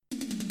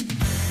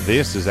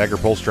This is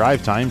AgriPulse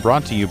Drive Time,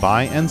 brought to you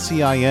by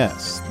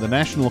NCIS, the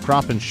National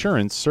Crop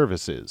Insurance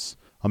Services.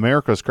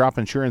 America's crop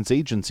insurance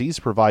agencies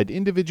provide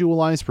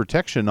individualized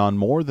protection on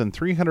more than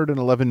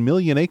 311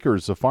 million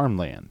acres of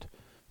farmland.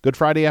 Good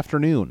Friday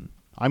afternoon.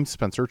 I'm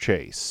Spencer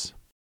Chase.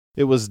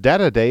 It was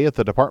Data Day at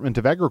the Department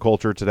of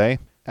Agriculture today.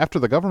 After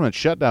the government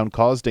shutdown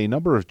caused a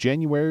number of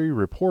January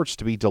reports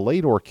to be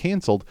delayed or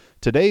canceled,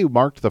 today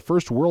marked the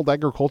first World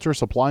Agriculture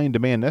Supply and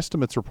Demand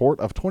Estimates report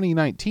of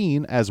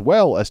 2019 as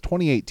well as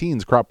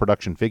 2018's crop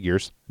production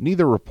figures.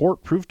 Neither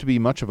report proved to be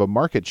much of a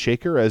market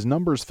shaker as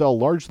numbers fell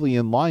largely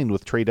in line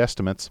with trade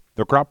estimates.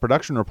 The crop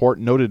production report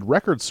noted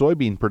record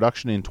soybean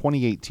production in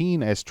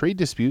 2018 as trade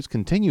disputes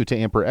continue to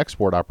hamper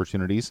export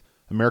opportunities.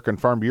 American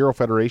Farm Bureau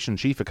Federation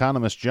Chief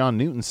Economist John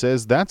Newton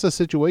says that's a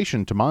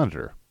situation to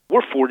monitor.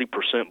 We're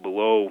 40%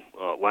 below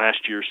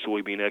last year's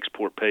soybean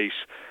export pace.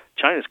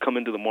 China's come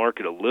into the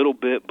market a little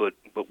bit, but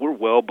we're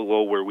well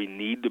below where we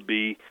need to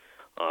be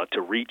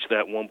to reach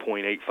that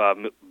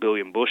 1.85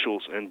 billion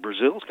bushels. And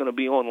Brazil's going to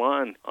be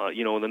online,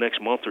 in the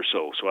next month or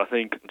so. So I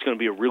think it's going to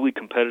be a really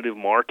competitive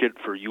market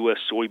for U.S.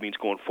 soybeans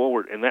going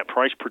forward. And that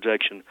price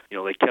projection,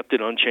 they kept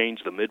it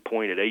unchanged, the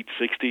midpoint at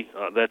 $8.60.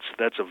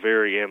 That's a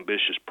very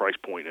ambitious price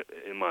point,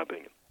 in my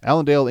opinion.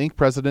 Allendale Inc.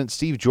 President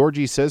Steve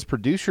Georgie says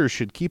producers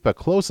should keep a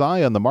close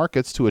eye on the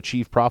markets to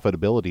achieve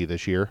profitability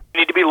this year.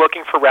 We need to be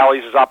looking for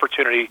rallies as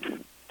opportunity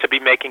to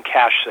be making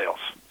cash sales,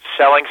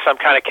 selling some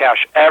kind of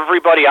cash.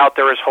 Everybody out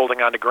there is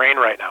holding on to grain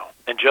right now.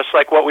 And just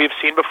like what we've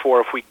seen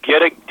before, if we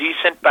get a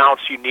decent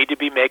bounce, you need to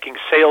be making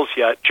sales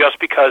yet,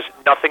 just because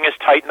nothing is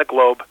tight in the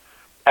globe.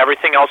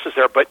 Everything else is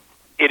there, but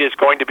it is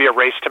going to be a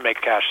race to make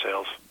cash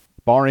sales.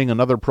 Barring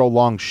another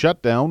prolonged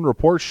shutdown,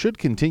 reports should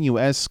continue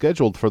as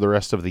scheduled for the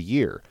rest of the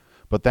year.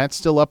 But that's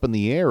still up in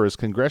the air as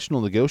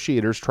congressional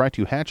negotiators try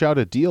to hatch out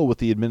a deal with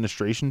the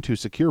administration to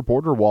secure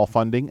border wall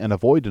funding and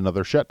avoid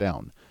another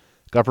shutdown.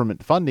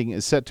 Government funding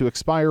is set to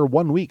expire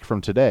 1 week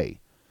from today.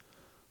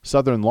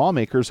 Southern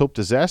lawmakers hope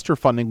disaster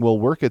funding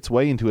will work its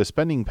way into a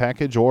spending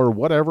package or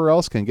whatever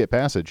else can get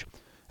passage.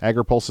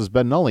 AgriPulse's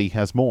Ben Nuelle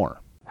has more.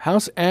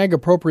 House Ag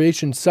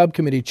Appropriations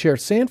Subcommittee Chair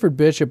Sanford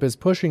Bishop is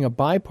pushing a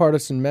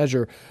bipartisan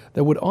measure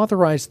that would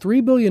authorize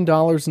 $3 billion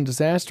in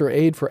disaster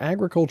aid for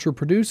agriculture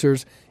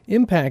producers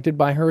impacted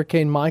by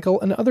Hurricane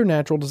Michael and other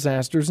natural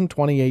disasters in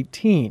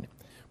 2018.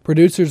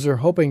 Producers are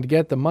hoping to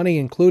get the money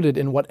included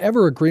in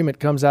whatever agreement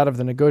comes out of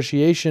the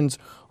negotiations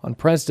on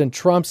President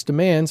Trump's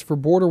demands for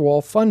border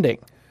wall funding.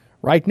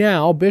 Right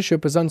now,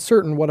 Bishop is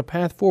uncertain what a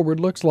path forward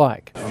looks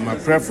like. My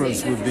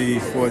preference would be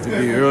for it to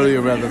be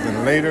earlier rather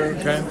than later,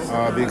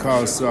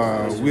 because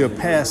we are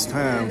past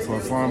time for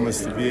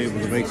farmers to be able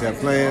to make their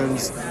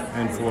plans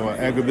and for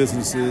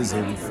agribusinesses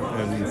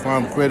and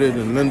farm credit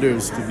and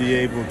lenders to be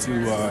able to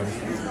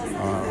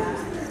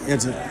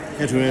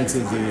enter into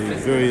the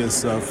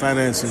various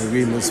financing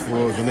agreements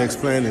for the next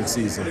planting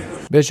season.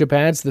 Bishop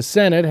adds the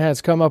Senate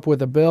has come up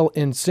with a bill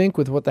in sync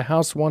with what the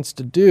House wants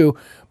to do,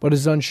 but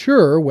is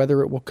unsure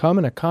whether it will come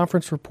in a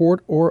conference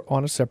report or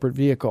on a separate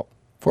vehicle.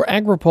 For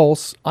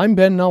AgriPulse, I'm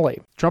Ben Nuelle.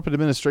 Trump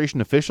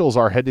administration officials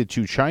are headed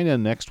to China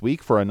next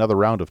week for another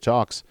round of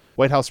talks.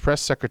 White House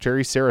Press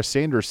Secretary Sarah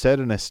Sanders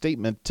said in a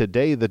statement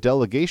today the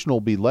delegation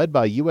will be led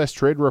by U.S.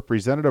 Trade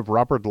Representative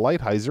Robert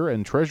Lighthizer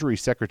and Treasury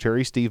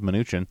Secretary Steve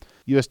Mnuchin.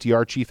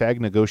 USTR Chief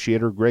Ag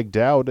Negotiator Greg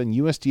Dowd and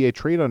USDA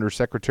Trade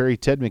Undersecretary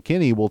Ted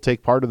McKinney will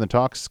take part in the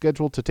talks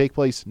scheduled to take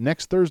place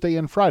next Thursday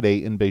and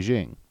Friday in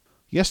Beijing.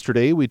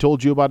 Yesterday, we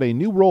told you about a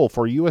new role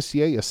for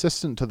USDA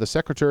Assistant to the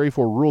Secretary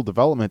for Rural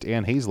Development,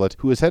 Ann Hazlett,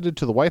 who is headed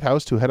to the White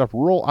House to head up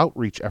rural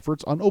outreach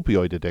efforts on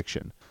opioid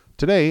addiction.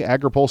 Today,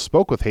 AgriPulse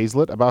spoke with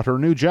Hazlett about her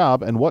new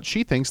job and what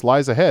she thinks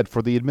lies ahead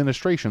for the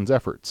administration's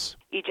efforts.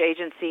 Each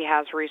agency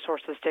has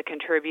resources to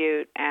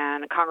contribute,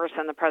 and Congress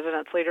and the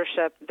President's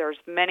leadership, there's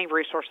many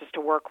resources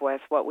to work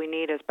with. What we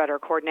need is better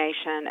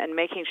coordination and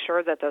making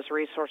sure that those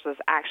resources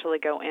actually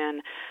go in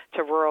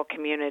to rural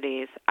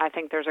communities. I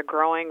think there's a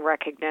growing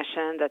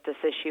recognition that this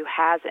issue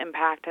has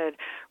impacted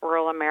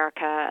rural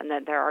America and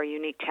that there are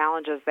unique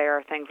challenges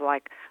there, things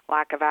like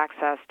lack of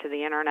access to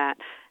the internet.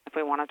 If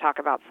we want to talk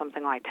about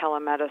something like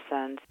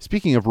telemedicine.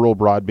 Speaking of rural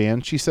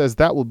broadband, she says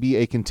that will be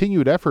a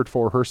continued effort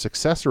for her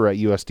successor at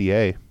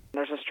USDA.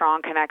 There's a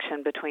strong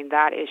connection between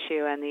that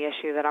issue and the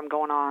issue that I'm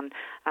going on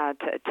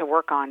to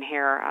work on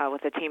here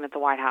with the team at the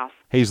White House.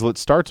 Hazlett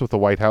starts with the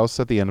White House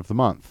at the end of the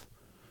month.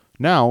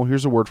 Now,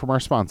 here's a word from our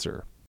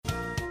sponsor.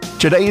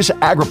 Today's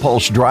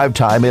AgriPulse Drive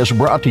Time is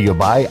brought to you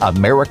by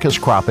America's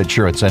crop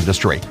insurance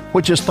industry,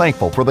 which is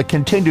thankful for the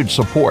continued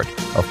support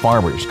of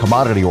farmers,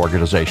 commodity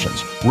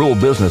organizations, rural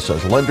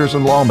businesses, lenders,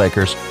 and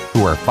lawmakers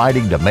who are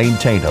fighting to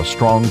maintain a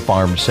strong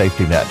farm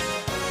safety net.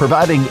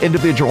 Providing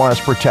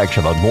individualized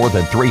protection on more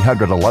than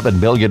 311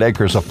 million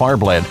acres of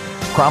farmland,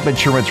 crop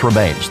insurance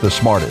remains the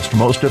smartest,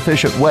 most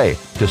efficient way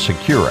to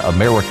secure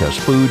America's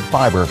food,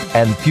 fiber,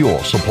 and fuel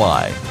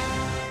supply.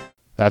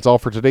 That's all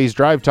for today's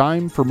Drive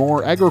Time. For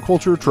more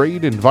agriculture,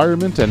 trade,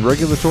 environment, and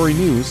regulatory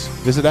news,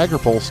 visit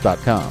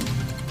agripulse.com.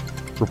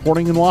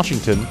 Reporting in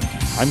Washington,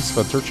 I'm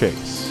Spencer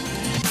Chase.